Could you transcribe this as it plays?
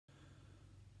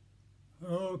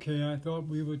Okay, I thought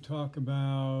we would talk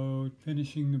about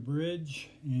finishing the bridge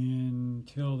in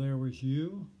Till There Was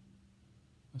You,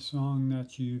 a song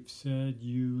that you've said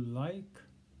you like.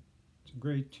 It's a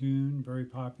great tune, very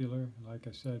popular. Like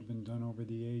I said, been done over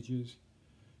the ages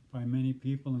by many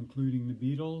people, including the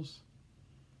Beatles.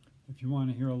 If you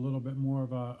want to hear a little bit more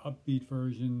of a upbeat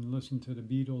version, listen to the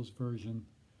Beatles version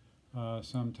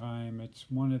sometime.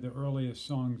 It's one of the earliest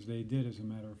songs they did, as a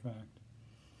matter of fact.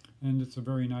 And it's a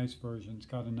very nice version. It's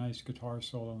got a nice guitar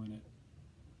solo in it.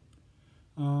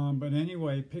 But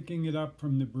anyway, picking it up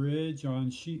from the bridge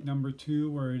on sheet number 2,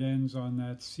 where it ends on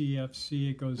that C, F, C,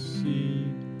 it goes C,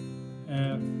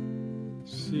 F,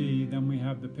 C. Then we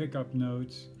have the pickup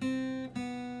notes. Then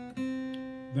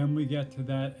we get to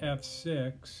that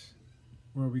F6,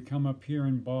 where we come up here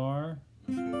in bar.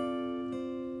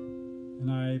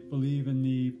 And I believe in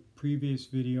the previous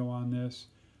video on this,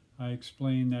 I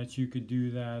explained that you could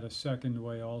do that a second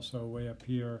way also, way up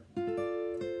here,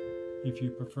 if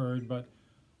you preferred, but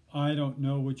I don't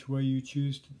know which way you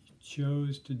chose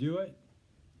to do it.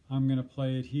 I'm going to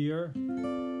play it here,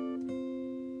 and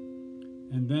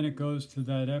then it goes to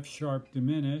that F sharp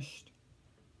diminished.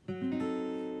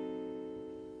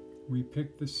 We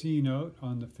pick the C note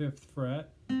on the 5th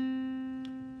fret,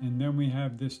 and then we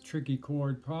have this tricky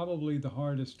chord, probably the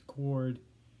hardest chord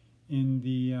in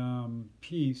the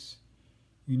piece.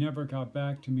 You never got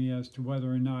back to me as to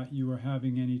whether or not you were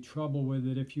having any trouble with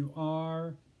it. If you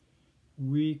are,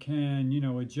 we can,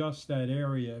 adjust that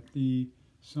area if the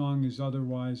song is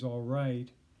otherwise all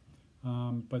right,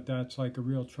 but that's like a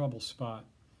real trouble spot.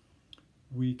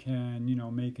 We can,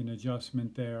 make an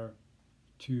adjustment there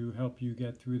to help you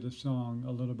get through the song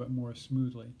a little bit more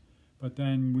smoothly. But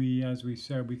then we, as we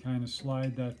said, we kind of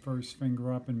slide that first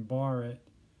finger up and bar it,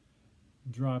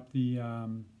 drop the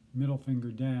middle finger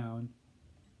down.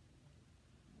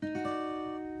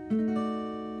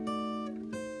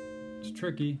 It's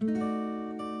tricky.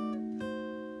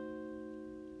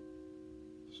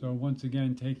 So once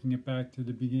again, taking it back to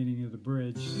the beginning of the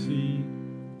bridge, C,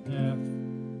 F,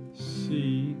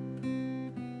 C.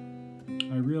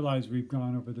 I realize we've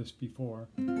gone over this before.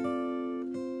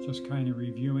 Just kind of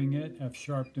reviewing it, F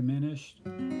sharp diminished,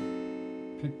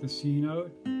 pick the C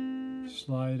note,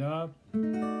 slide up.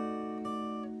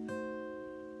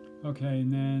 Okay,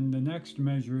 and then the next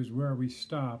measure is where we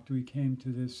stopped. We came to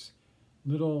this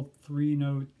little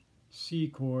 3-note C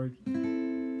chord.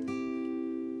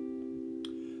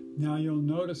 Now you'll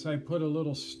notice I put a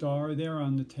little star there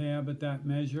on the tab at that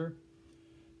measure,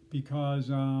 because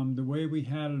the way we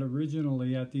had it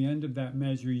originally, at the end of that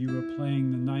measure, you were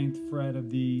playing the 9th fret of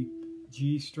the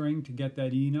G string to get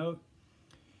that E note.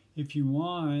 If you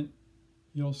want,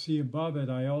 you'll see above it,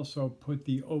 I also put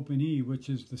the open E, which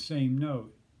is the same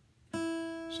note.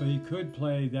 So you could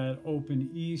play that open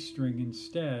E string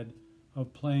instead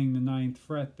of playing the 9th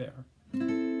fret there.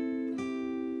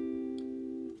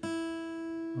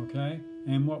 Okay?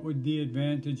 And what would the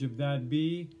advantage of that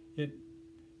be? It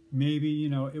maybe,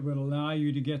 it would allow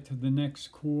you to get to the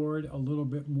next chord a little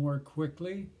bit more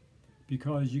quickly,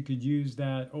 because you could use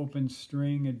that open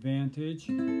string advantage.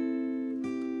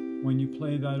 When you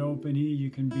play that open E, you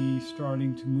can be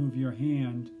starting to move your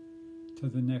hand to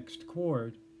the next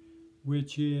chord,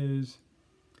 which is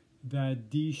that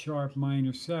D sharp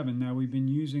minor 7. Now we've been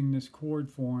using this chord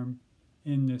form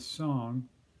in this song,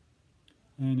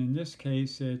 and in this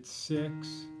case it's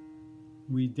 6,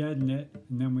 we deaden it,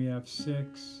 and then we have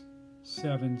 6,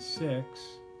 7,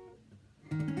 6.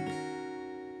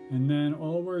 And then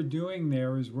all we're doing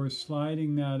there is we're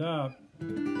sliding that up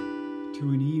to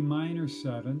an E minor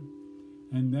 7,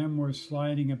 and then we're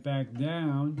sliding it back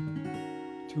down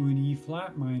to an E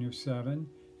flat minor 7,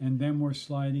 and then we're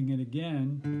sliding it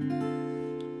again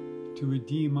to a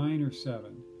D minor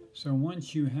 7. So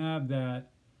once you have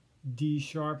that D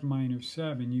sharp minor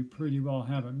 7, you pretty well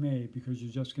have it made, because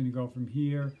you're just going to go from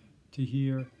here to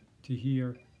here to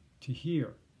here to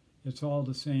here. It's all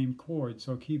the same chord,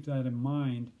 so keep that in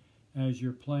mind as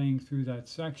you're playing through that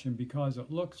section, because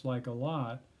it looks like a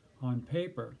lot on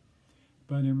paper,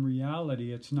 but in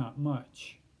reality it's not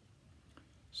much.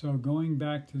 So going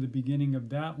back to the beginning of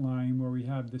that line where we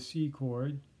have the C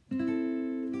chord,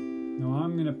 now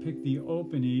I'm going to pick the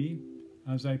open E.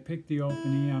 As I pick the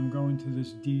open E, I'm going to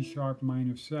this D sharp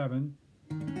minor 7,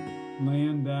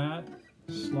 land that,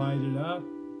 slide it up,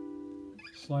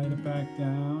 slide it back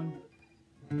down,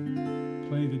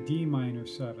 play the D minor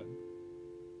 7.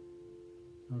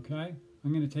 Okay?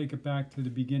 I'm going to take it back to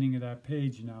the beginning of that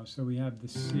page now. So we have the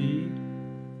C,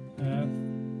 F,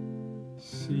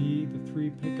 C, the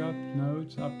 3 pickup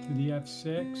notes up to the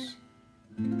F6,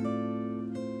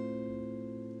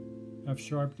 F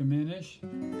sharp diminished,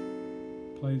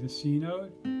 play the C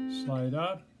note, slide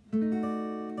up,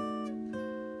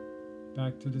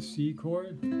 back to the C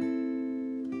chord.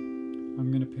 I'm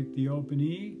going to pick the open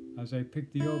E. As I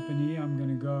pick the open E, I'm going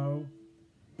to go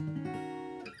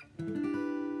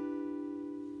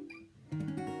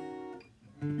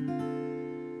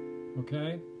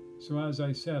okay. So as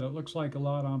I said, it looks like a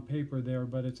lot on paper there,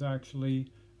 but it's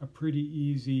actually a pretty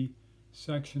easy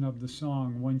section of the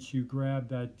song once you grab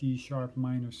that D sharp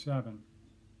minor 7.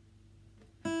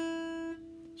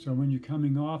 So when you're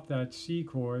coming off that C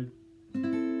chord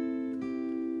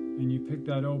and you pick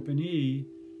that open E,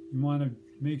 you want to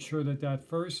make sure that that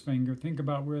first finger, think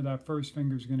about where that first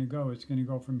finger is going to go. It's going to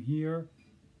go from here,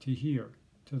 to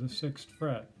the 6th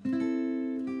fret.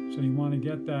 So you want to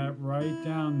get that right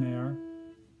down there.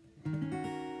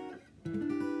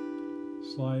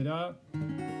 Slide up,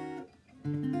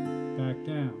 back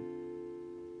down.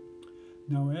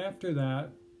 Now after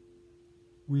that,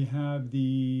 we have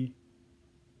the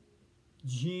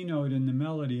G note in the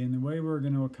melody, and the way we're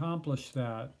going to accomplish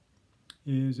that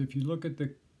is if you look at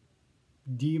the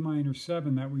D minor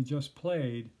 7 that we just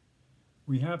played,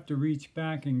 we have to reach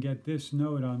back and get this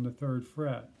note on the 3rd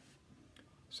fret.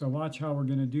 So watch how we're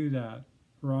going to do that.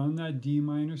 We're on that D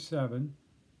minor 7,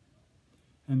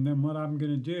 and then what I'm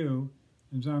going to do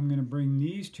is I'm going to bring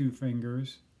these two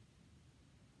fingers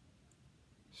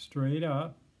straight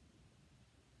up,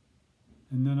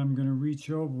 and then I'm going to reach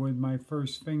over with my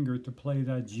first finger to play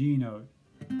that G note.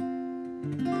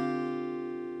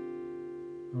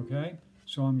 Okay,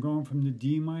 so I'm going from the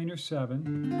D minor 7,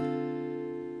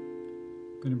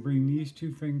 going to bring these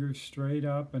two fingers straight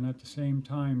up, and at the same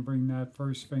time bring that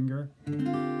first finger,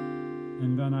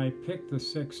 and then I pick the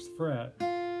 6th fret,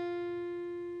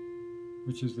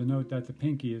 which is the note that the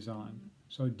pinky is on.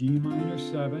 So D minor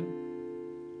 7,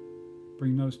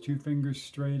 bring those two fingers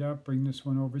straight up, bring this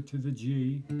one over to the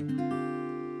G,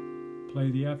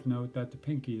 play the F note that the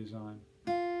pinky is on.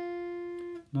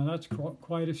 Now that's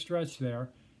quite a stretch there,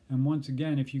 and once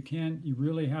again, if you can't, you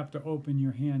really have to open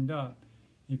your hand up.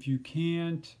 If you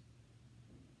can't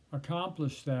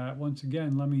accomplish that, once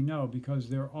again, let me know, because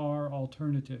there are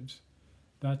alternatives.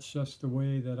 That's just the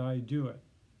way that I do it.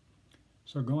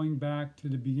 So going back to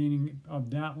the beginning of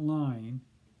that line,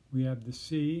 we have the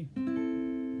C,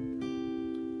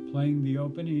 playing the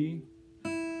open E,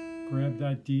 grab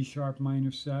that D sharp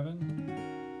minor 7,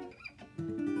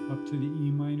 up to the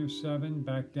E minor 7,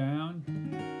 back down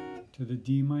to the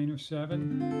D minor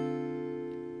 7,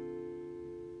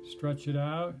 stretch it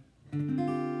out.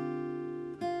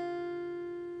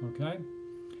 Okay,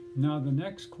 now the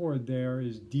next chord there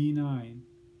is D9.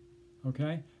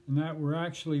 Okay, and that we're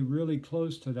actually really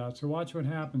close to that. So watch what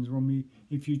happens when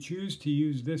if you choose to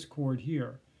use this chord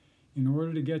here. In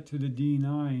order to get to the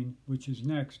D9, which is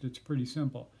next, it's pretty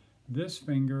simple. This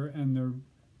finger and the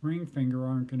ring finger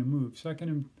aren't going to move. Second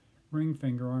and ring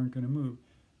finger aren't going to move.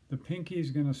 The pinky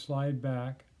is going to slide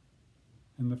back,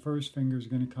 and the first finger is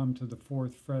going to come to the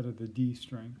 4th fret of the D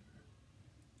string.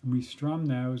 And we strum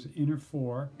those inner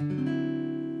 4,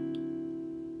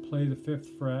 play the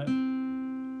 5th fret,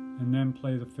 and then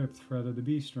play the 5th fret of the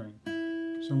B string.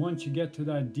 So once you get to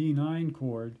that D9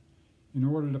 chord, in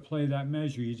order to play that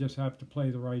measure, you just have to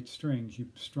play the right strings. You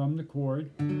strum the chord,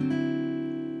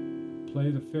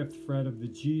 play the 5th fret of the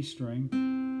G string,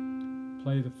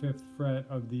 play the 5th fret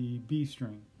of the B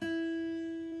string.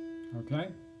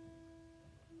 Okay?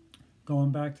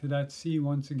 Going back to that C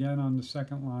once again on the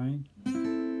 2nd line,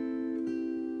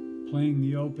 playing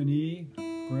the open E,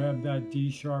 grab that D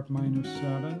sharp minor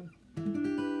 7,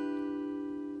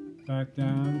 back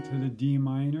down to the D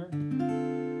minor,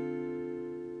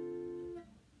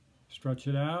 stretch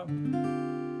it out.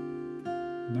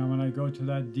 Now when I go to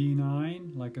that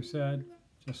D9, like I said,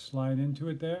 just slide into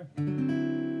it there.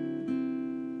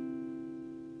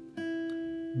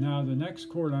 Now the next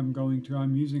chord I'm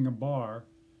using a bar,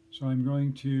 so I'm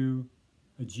going to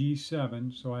a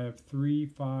G7, so I have 3,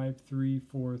 5, 3,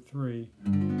 4, 3.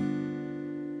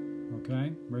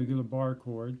 Okay, regular bar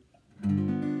chord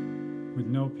with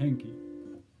no pinky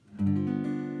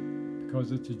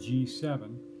because it's a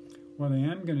G7. What I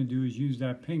am going to do is use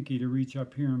that pinky to reach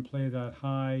up here and play that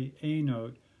high A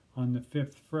note on the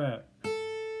 5th fret.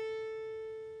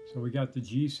 So we got the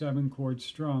G7 chord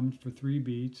strummed for 3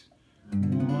 beats.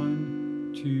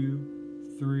 1,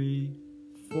 2, 3,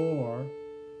 4.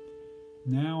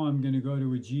 Now I'm going to go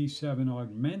to a G7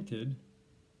 augmented,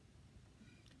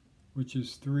 which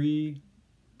is 3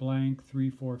 blank 3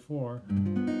 4 4.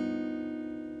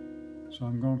 So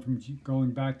I'm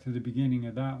going back to the beginning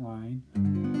of that line.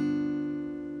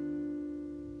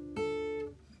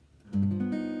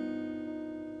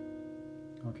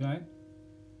 Okay?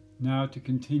 Now to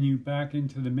continue back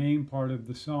into the main part of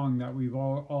the song that we've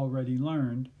already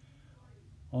learned,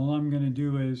 all I'm going to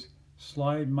do is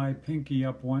slide my pinky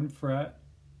up 1 fret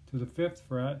to the 5th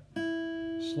fret,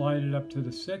 slide it up to the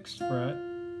 6th fret,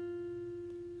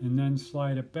 and then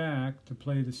slide it back to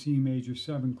play the C major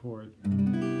 7 chord.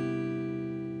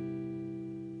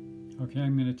 Okay,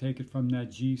 I'm going to take it from that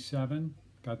G7,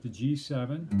 got the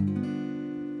G7,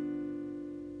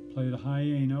 play the high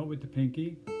A note with the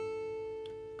pinky,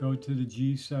 go to the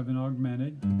G7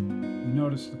 augmented. You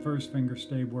notice the first finger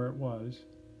stayed where it was.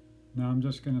 Now I'm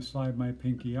just going to slide my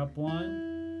pinky up 1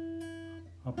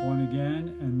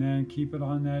 again, and then keep it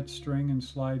on that string and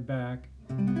slide back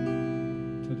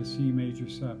to the C major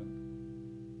 7.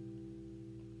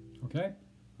 Okay?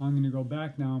 I'm going to go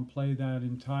back now and play that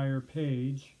entire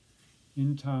page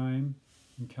in time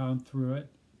and count through it.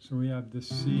 So we have the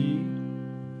C,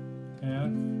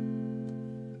 F,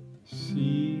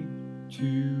 C,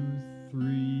 2,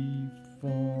 3,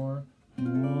 4,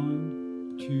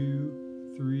 1,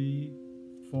 2, 3,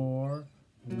 4,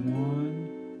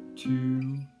 1,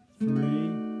 2, 3,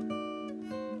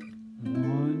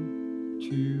 1,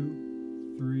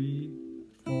 2, 3,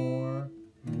 4,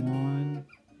 1,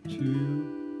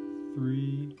 2,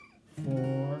 3,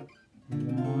 4,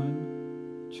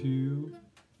 1, 2,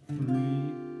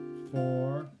 3,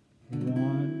 4,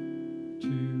 1,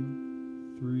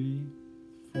 2, 3,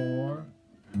 4,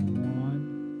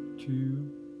 1,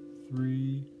 2,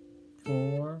 3,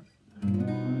 4,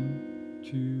 1,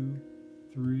 2,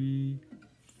 3,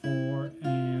 4,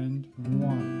 and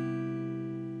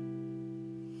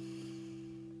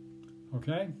 1.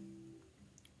 Okay?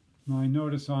 Now I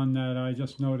notice on that, I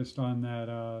just noticed on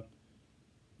that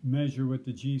measure with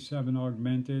the G7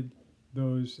 augmented,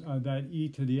 those that E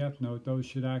to the F note, those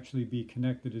should actually be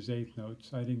connected as 8th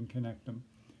notes. I didn't connect them.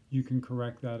 You can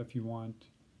correct that if you want,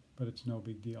 but it's no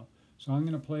big deal. So I'm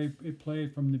going to play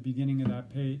it from the beginning of that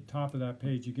page, top of that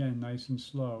page again, nice and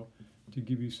slow, to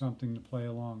give you something to play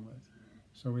along with.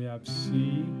 So we have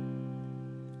C,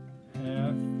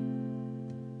 F,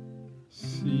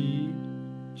 C,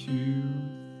 2,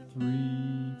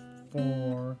 3,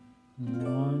 4,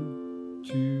 1,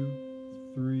 2,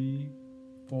 3,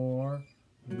 4,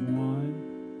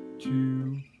 1,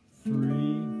 2, 3,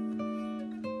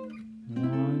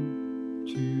 1,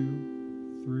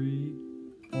 2, 3,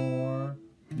 4,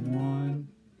 1,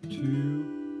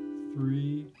 2,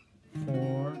 3,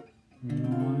 4,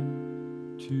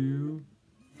 1, 2,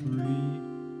 3,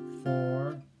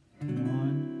 4,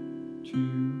 1,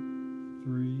 2,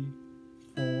 3,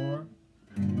 4,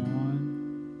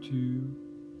 1, 2,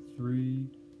 3,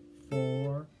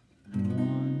 4,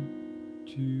 1,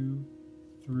 2,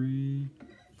 3,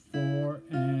 4,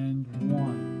 and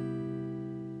 1.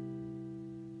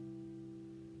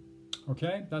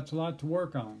 Okay, that's a lot to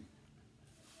work on.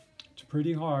 It's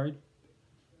pretty hard,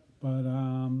 but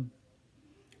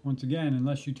once again,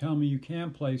 unless you tell me you can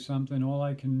play something, all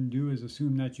I can do is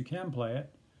assume that you can play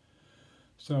it.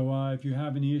 So if you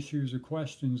have any issues or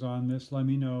questions on this, let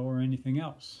me know, or anything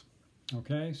else.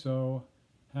 Okay, so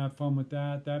have fun with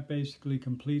that. That basically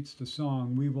completes the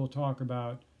song. We will talk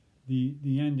about the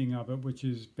ending of it, which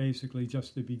is basically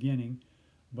just the beginning,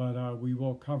 but we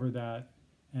will cover that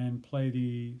and play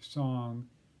the song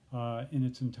in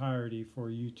its entirety for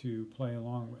you to play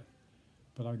along with.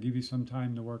 But I'll give you some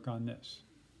time to work on this.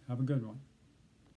 Have a good one.